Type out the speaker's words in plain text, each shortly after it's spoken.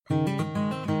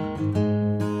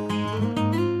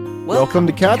Welcome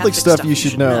to Catholic Stuff You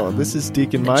Should Know. This is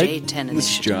Deacon Mike. This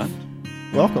is John.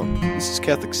 Welcome. This is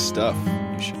Catholic Stuff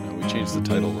You Should Know. We changed the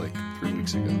title like 3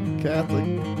 weeks ago.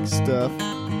 Catholic Stuff.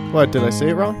 What, did I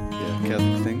say it wrong? Yeah,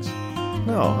 Catholic things.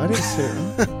 No, I didn't say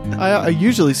it wrong. I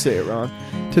usually say it wrong.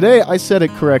 Today, I said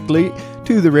it correctly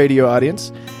to the radio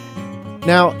audience.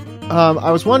 Now,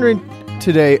 I was wondering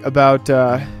today about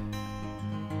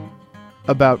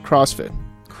CrossFit.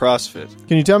 CrossFit.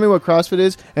 Can you tell me what CrossFit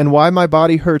is and why my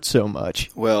body hurts so much?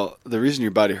 Well, the reason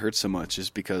your body hurts so much is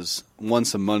because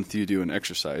once a month you do an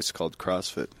exercise called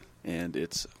CrossFit, and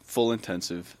it's full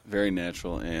intensive, very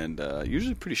natural, and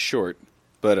usually pretty short,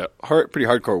 but a pretty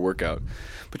hardcore workout.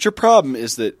 But your problem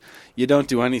is that you don't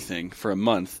do anything for a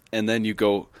month, and then you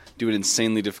go do an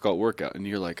insanely difficult workout, and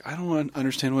you're like, I don't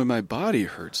understand why my body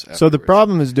hurts afterwards. So the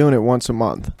problem is doing it once a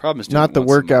month. Problem is doing not it the once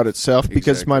workout a month. itself,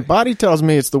 because Exactly. my body tells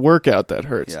me it's the workout that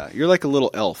hurts. Yeah, you're like a little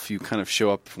elf. You kind of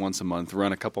show up once a month,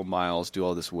 run a couple miles, do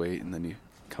all this weight, and then you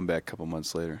come back a couple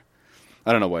months later.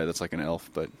 I don't know why that's like an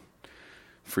elf, but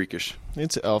freakish.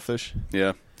 It's elfish.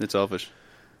 Yeah, it's elfish.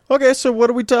 Okay, so what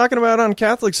are we talking about on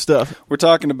Catholic Stuff? We're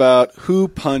talking about who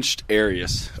punched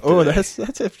Arius today. Oh, that's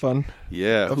a fun,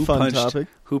 yeah, a who fun punched, topic.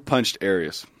 Who punched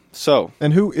Arius? So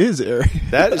And who is Arius?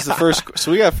 that is the first.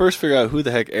 So we got to first figure out who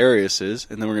the heck Arius is,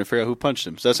 and then we're going to figure out who punched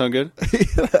him. Does that sound good?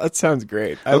 That sounds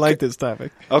great. I like this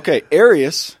topic. Okay,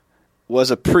 Arius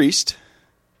was a priest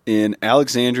in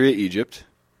Alexandria, Egypt.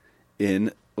 He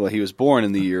was born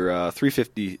in the year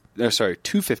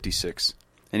 256,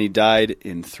 and he died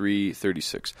in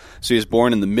 336. So he was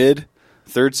born in the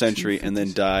mid-3rd century and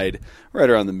then died right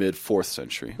around the mid-4th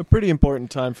century. A pretty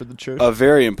important time for the church. A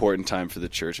very important time for the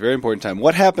church. Very important time.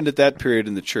 What happened at that period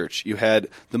in the church? You had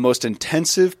the most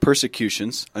intensive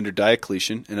persecutions under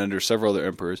Diocletian and under several other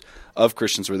emperors of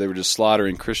Christians, where they were just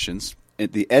slaughtering Christians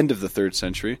at the end of the 3rd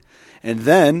century. And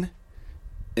then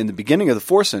in the beginning of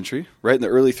the 4th century, right in the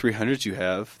early 300s, you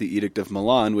have the Edict of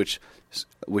Milan, which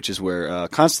is where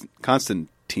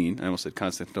Constantine, I almost said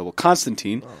Constantinople,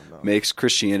 makes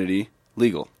Christianity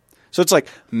legal. So it's like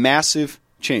massive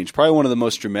change, probably one of the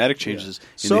most dramatic changes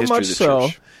in the history of the church. So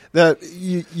much so that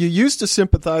you used to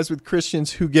sympathize with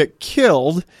Christians who get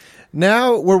killed.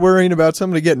 Now we're worrying about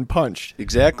somebody getting punched.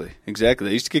 Exactly.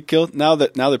 They used to get killed. Now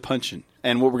they're punching.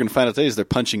 And what we're going to find out today is they're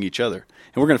punching each other.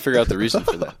 And we're going to figure out the reason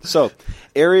for that. So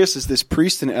Arius is this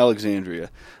priest in Alexandria.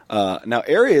 Now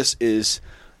Arius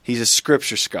he's a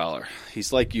scripture scholar.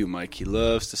 He's like you, Mike. He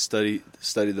loves to study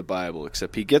the Bible,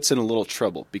 except he gets in a little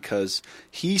trouble because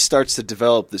he starts to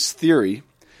develop this theory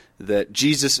that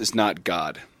Jesus is not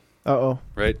God. Uh-oh.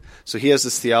 Right? So he has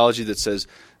this theology that says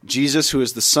Jesus, who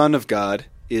is the Son of God,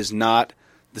 is not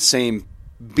the same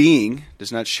being,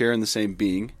 does not share in the same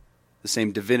being, the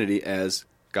same divinity as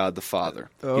God the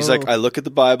Father. Oh. He's like, I look at the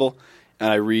Bible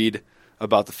and I read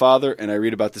about the Father and I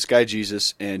read about this guy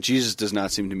Jesus, and Jesus does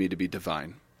not seem to me to be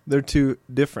divine. They're too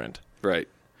different. Right.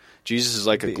 Jesus is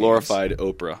like a glorified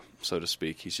Oprah, so to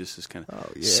speak. He's just this kind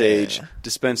of sage,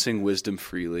 dispensing wisdom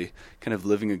freely, kind of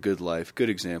living a good life, good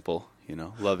example,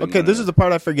 loving. Okay, this is the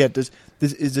part I forget. Does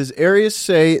Arius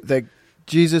say that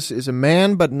Jesus is a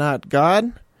man but not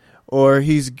God, or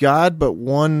he's God but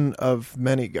one of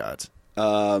many gods?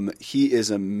 He is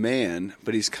a man,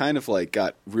 but he's kind of like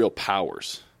got real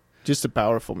powers. Just a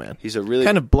powerful man. He's a really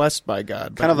kind of blessed by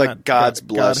God. Kind of like God's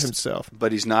blessed. God himself.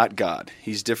 But he's not God.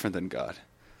 He's different than God.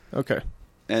 Okay.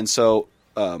 And so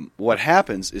what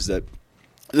happens is that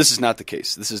this is not the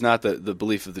case. This is not the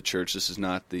belief of the church. This is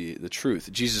not the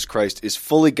truth. Jesus Christ is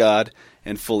fully God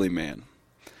and fully man.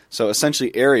 So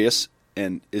essentially Arius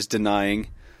is denying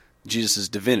Jesus'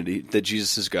 divinity, that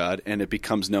Jesus is God, and it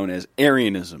becomes known as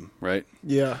Arianism, right?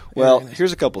 Yeah. Well, Arianism.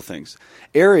 Here's a couple things.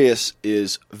 Arius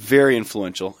is very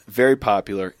influential, very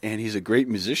popular, and he's a great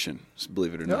musician,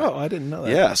 believe it or not. No, I didn't know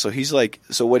that. Yeah, so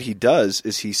what he does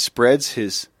is he spreads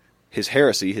his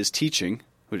heresy, his teaching,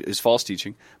 his false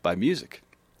teaching, by music.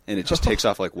 And it just takes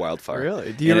off like wildfire.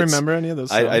 Really? Do you remember any of those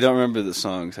songs? I don't remember the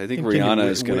songs. I think Rihanna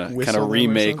is going to kind of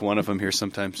remake one of them here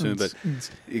sometime soon. But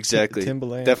exactly,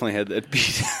 Timbaland. Definitely had that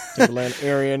beat. Timbaland,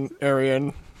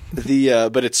 Arian.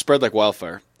 But it spread like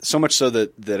wildfire. So much so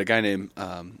that a guy named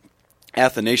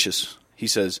Athanasius, he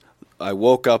says, I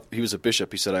woke up, he was a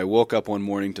bishop, he said, I woke up one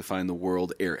morning to find the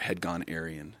world had gone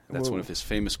Arian. That's one of his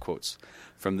famous quotes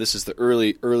from, this is the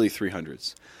early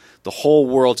 300s. The whole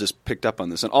world just picked up on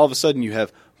this. And all of a sudden you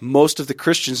have most of the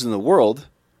Christians in the world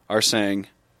are saying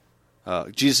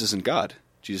Jesus isn't God.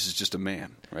 Jesus is just a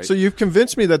man, right? So you've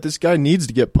convinced me that this guy needs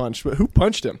to get punched, but who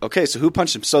punched him? Okay, so who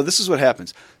punched him? So this is what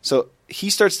happens. So he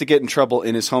starts to get in trouble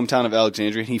in his hometown of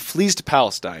Alexandria, and he flees to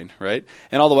Palestine, right?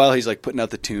 And all the while he's like putting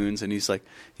out the tunes, and he's like,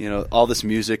 all this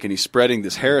music, and he's spreading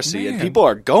this heresy, and people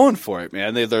are going for it,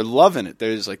 man. They're loving it.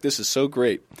 They're just like, this is so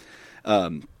great.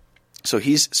 So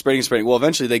he's spreading. Well,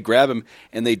 eventually they grab him,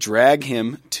 and they drag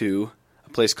him to a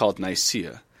place called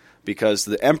Nicaea, because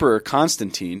the Emperor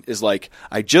Constantine is like,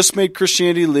 I just made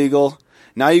Christianity legal.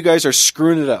 Now you guys are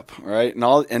screwing it up, all right?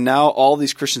 And now all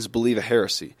these Christians believe a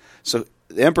heresy. So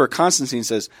the Emperor Constantine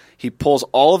says he pulls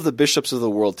all of the bishops of the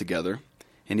world together,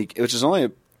 which is only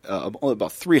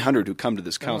about 300 who come to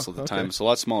this council at the time. It's a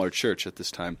lot smaller church at this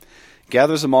time.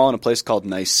 Gathers them all in a place called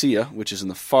Nicaea, which is in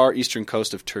the far eastern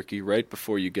coast of Turkey, right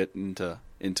before you get into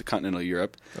continental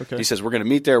Europe. Okay. He says, we're going to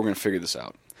meet there. We're going to figure this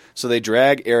out. So they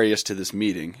drag Arius to this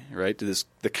meeting, right, to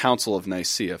the Council of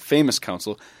Nicaea, famous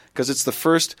council, because it's the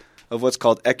first of what's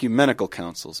called ecumenical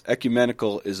councils.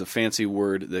 Ecumenical is a fancy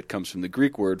word that comes from the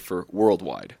Greek word for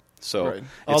worldwide. So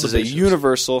it's a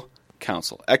universal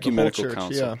council, ecumenical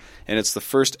council. Yeah. And it's the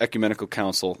first ecumenical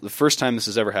council. The first time this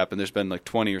has ever happened, there's been like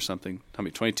 20 or something,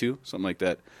 22? Something like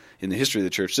that in the history of the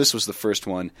church. This was the first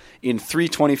one in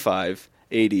 325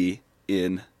 AD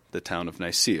in the town of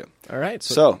Nicaea. All right,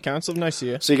 so Council of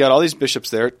Nicaea. So you got all these bishops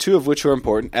there, two of which are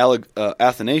important.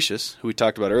 Athanasius, who we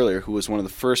talked about earlier, who was one of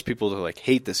the first people to like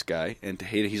hate this guy and to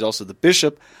hate it. He's also the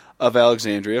bishop of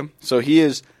Alexandria. So he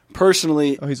is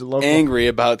personally angry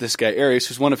about this guy Arius,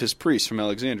 who's one of his priests from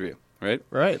Alexandria, right?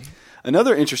 Right.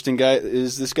 Another interesting guy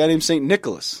is this guy named St.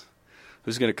 Nicholas,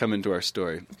 who's going to come into our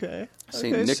story. Okay.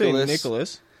 St.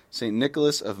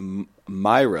 Nicholas of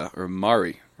Myra, or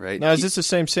Mari. Right. Now, is this the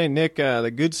same St. Nick, the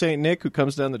good St. Nick who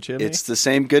comes down the chimney? It's the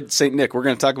same good St. Nick. We're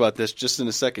going to talk about this just in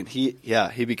a second. He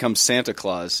becomes Santa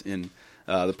Claus in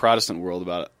the Protestant world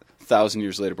about 1,000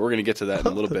 years later, but we're going to get to that in a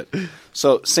little bit.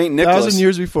 So St. Nicholas... 1,000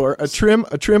 years before, a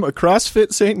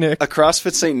CrossFit St. Nick. A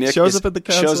CrossFit St. Nick shows up at the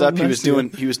council. Shows up. He was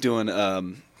doing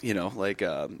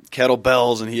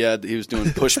kettlebells, and he was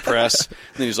doing push press. And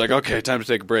then he's like, okay, time to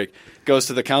take a break. Goes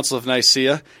to the Council of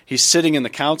Nicaea. He's sitting in the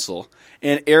council,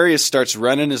 and Arius starts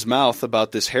running his mouth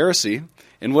about this heresy.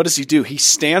 And what does he do? He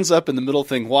stands up in the middle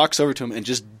thing, walks over to him, and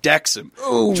just decks him.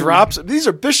 Ooh. Drops him. These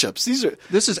are bishops.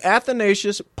 This is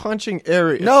Athanasius punching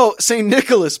Arius. No, St.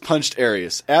 Nicholas punched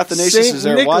Arius. Athanasius is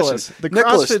there watching. The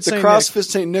CrossFit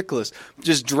St. Nicholas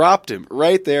just dropped him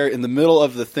right there in the middle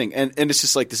of the thing. And it's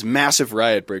just like this massive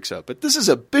riot breaks out. But this is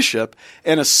a bishop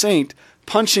and a saint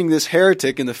punching this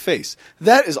heretic in the face.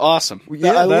 That is awesome.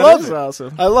 Yeah, I love it.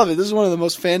 Awesome. I love it. This is one of the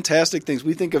most fantastic things.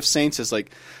 We think of saints as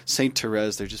like Saint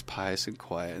Therese. They're just pious and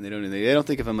quiet, and they don't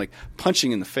think of them like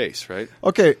punching in the face, right?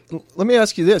 Okay, let me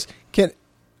ask you this: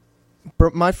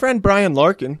 my friend Brian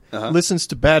Larkin listens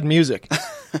to bad music.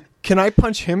 Can I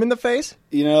punch him in the face?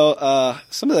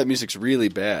 Some of that music's really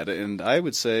bad, and I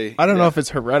would say... I don't know if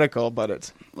it's heretical, but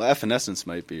it's... Well, Evanescence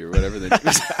might be, or whatever.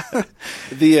 I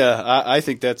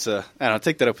think that's... I don't know,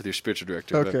 take that up with your spiritual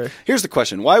director. Okay. But here's the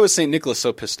question. Why was St. Nicholas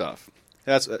so pissed off?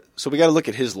 So we got to look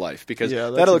at his life, because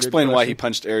that'll explain why he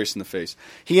punched Arius in the face.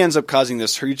 He ends up causing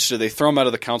this huge... So they throw him out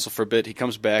of the council for a bit. He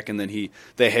comes back, and then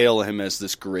they hail him as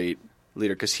this great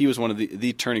leader, because he was one of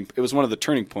the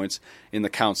turning points in the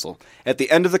council. At the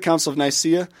end of the Council of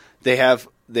Nicaea,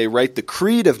 they write the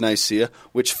Creed of Nicaea,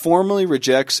 which formally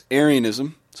rejects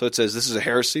Arianism. So it says this is a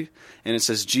heresy, and it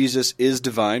says Jesus is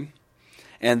divine.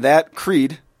 And that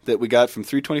creed that we got from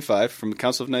 325 from the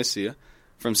Council of Nicaea,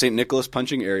 from St. Nicholas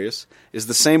punching Arius, is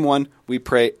the same one we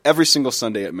pray every single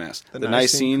Sunday at Mass. The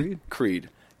Nicene Creed.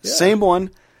 Yeah. Same one.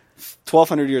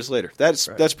 1,200 years later. That's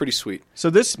pretty sweet. So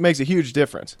this makes a huge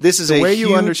difference. This is the way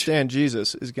you understand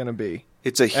Jesus is going to be.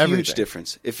 It's a huge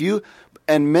difference.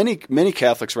 And many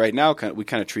Catholics right now we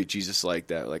kind of treat Jesus like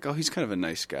that, like, oh, he's kind of a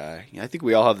nice guy. I think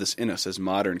we all have this in us as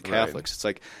modern Catholics. Right. It's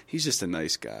like he's just a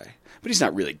nice guy, but he's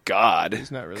not really God. He's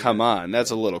not really. Come on,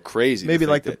 that's a little crazy. Maybe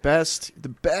like the best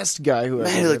guy who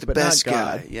ever lived, the best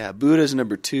guy. Yeah, Buddha's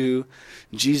number 2,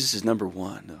 Jesus is number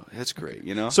 1. No, that's great.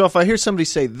 So if I hear somebody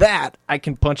say that, I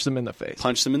can punch them in the face.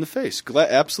 Punch them in the face.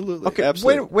 Absolutely. Okay.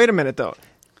 Absolutely. Wait a minute though.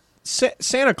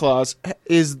 Santa Claus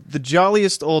is the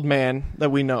jolliest old man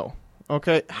that we know.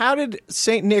 Okay, how did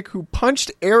Saint Nick, who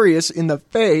punched Arius in the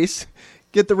face,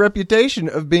 get the reputation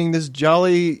of being this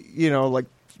jolly, like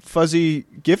fuzzy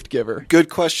gift giver? Good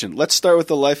question. Let's start with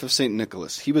the life of Saint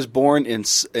Nicholas. He was born in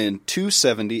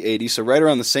 270 AD, so right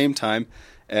around the same time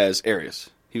as Arius.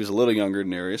 He was a little younger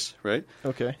than Arius, right?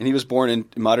 Okay. And he was born in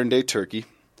modern day Turkey,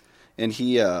 and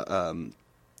he had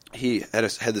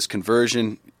this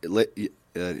conversion.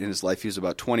 in his life. He was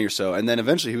about 20 or so, and then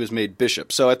eventually he was made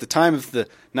bishop. So at the time of the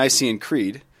Nicene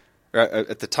Creed, or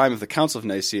at the time of the Council of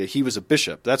Nicaea, he was a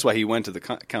bishop. That's why he went to the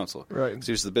council. Right. Because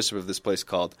he was the bishop of this place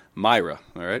called Myra.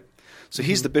 All right. So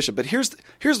he's the bishop. But here's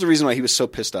the reason why he was so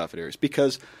pissed off at Arius.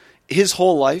 Because his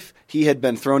whole life, he had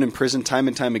been thrown in prison time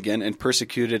and time again and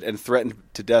persecuted and threatened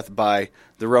to death by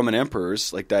the Roman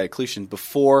emperors like Diocletian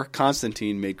before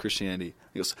Constantine made Christianity.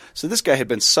 So this guy had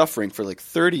been suffering for like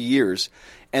 30 years,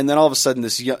 and then all of a sudden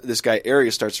this guy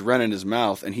Arius starts running his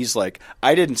mouth, and he's like,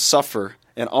 I didn't suffer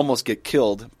and almost get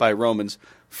killed by Romans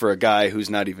for a guy who's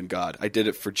not even God. I did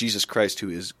it for Jesus Christ, who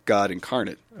is God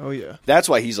incarnate. Oh, yeah. That's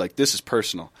why he's like, this is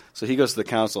personal. So he goes to the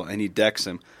council, and he decks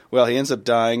him. Well, he ends up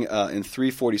dying in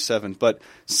 347, but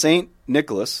St.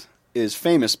 Nicholas is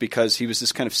famous because he was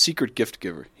this kind of secret gift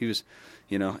giver. He was,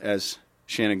 as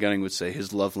Shannon Gunning would say,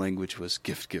 his love language was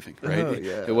gift giving, right? Oh,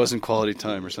 yeah. It wasn't quality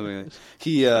time or something like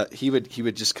that. He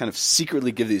would just kind of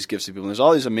secretly give these gifts to people. And there's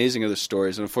all these amazing other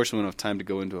stories, and unfortunately we don't have time to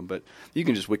go into them, but you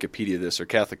can just Wikipedia this or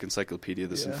Catholic Encyclopedia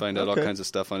this and find out all kinds of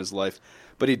stuff on his life.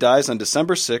 But he dies on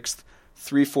December 6th,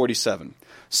 347.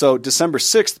 So December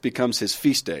 6th becomes his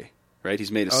feast day, right?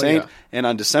 He's made a saint, and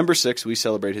on December 6th we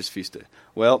celebrate his feast day.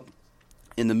 Well,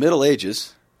 in the Middle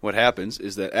Ages, what happens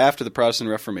is that after the Protestant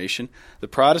Reformation, the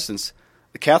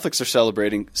Catholics are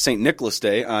celebrating St. Nicholas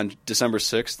Day on December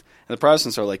 6th, and the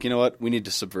Protestants are like, you know what, we need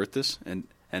to subvert this and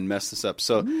mess this up.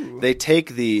 So they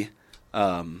take the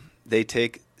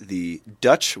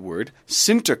Dutch word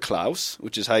Sinterklaas,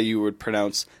 which is how you would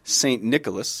pronounce St.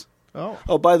 Nicholas.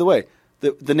 Oh, by the way,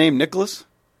 the name Nicholas,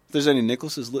 if there's any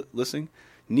Nicholases listening,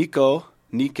 Nico,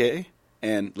 Nike,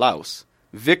 and Laos.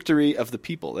 Victory of the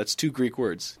people. That's two Greek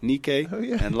words, Nike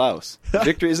and Laos.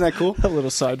 Victory, isn't that cool? A little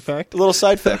side fact. A little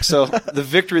side fact. So the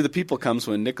victory of the people comes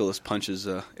when Nicholas punches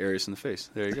Arius in the face.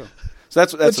 There you go. So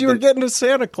that's but you were getting to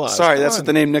Santa Claus. Sorry, that's what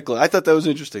the name Nicholas. I thought that was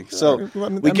interesting. So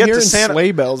we get to Santa.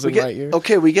 Sleigh bells in my ears.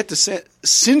 Okay, we get to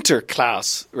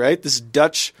Sinterklaas, right? This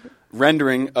Dutch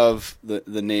rendering of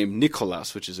the name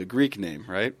Nicolaas, which is a Greek name,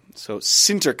 right? So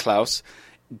Sinterklaas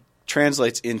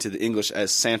translates into the English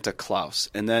as Santa Claus.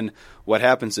 And then what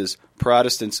happens is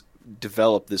Protestants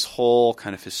develop this whole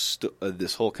kind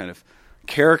of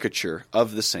caricature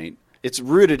of the saint. It's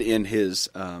rooted in his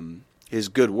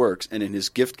good works and in his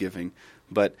gift giving,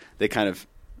 but they kind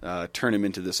of turn him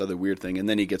into this other weird thing, and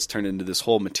then he gets turned into this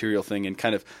whole material thing and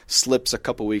kind of slips a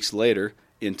couple weeks later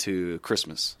into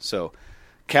Christmas. So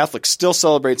Catholics still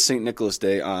celebrate St. Nicholas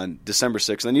Day on December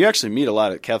 6th, and you actually meet a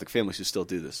lot of Catholic families who still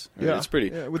do this. Right? Yeah, it's pretty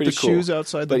with pretty the cool. shoes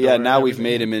outside the but door. Yeah, now we've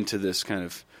made him into this kind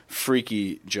of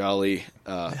freaky, jolly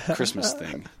Christmas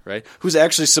thing, right? Who's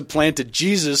actually supplanted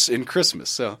Jesus in Christmas.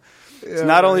 So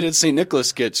not only did St.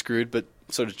 Nicholas get screwed, but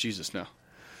so did Jesus now.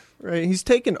 Right, he's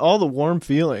taken all the warm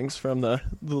feelings from the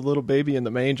little baby in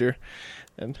the manger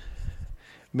and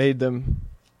made them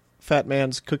fat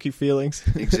man's cookie feelings.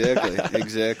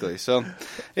 Exactly. So,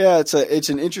 yeah, it's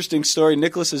an interesting story.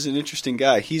 Nicholas is an interesting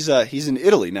guy. He's in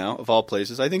Italy now, of all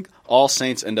places. I think all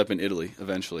saints end up in Italy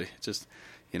eventually. Just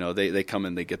they come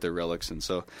and they get their relics, and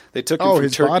so they took him from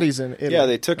his Turkey. body's in Italy. Yeah,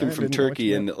 they took him from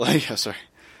Turkey and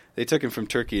they took him from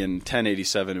Turkey in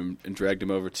 1087 and dragged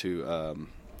him over to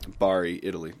Bari,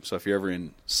 Italy. So if you're ever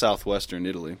in southwestern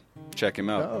Italy, check him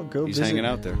out. Go He's visit hanging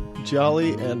out there.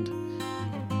 Jolly and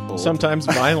sometimes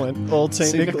violent old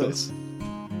St. Nicholas.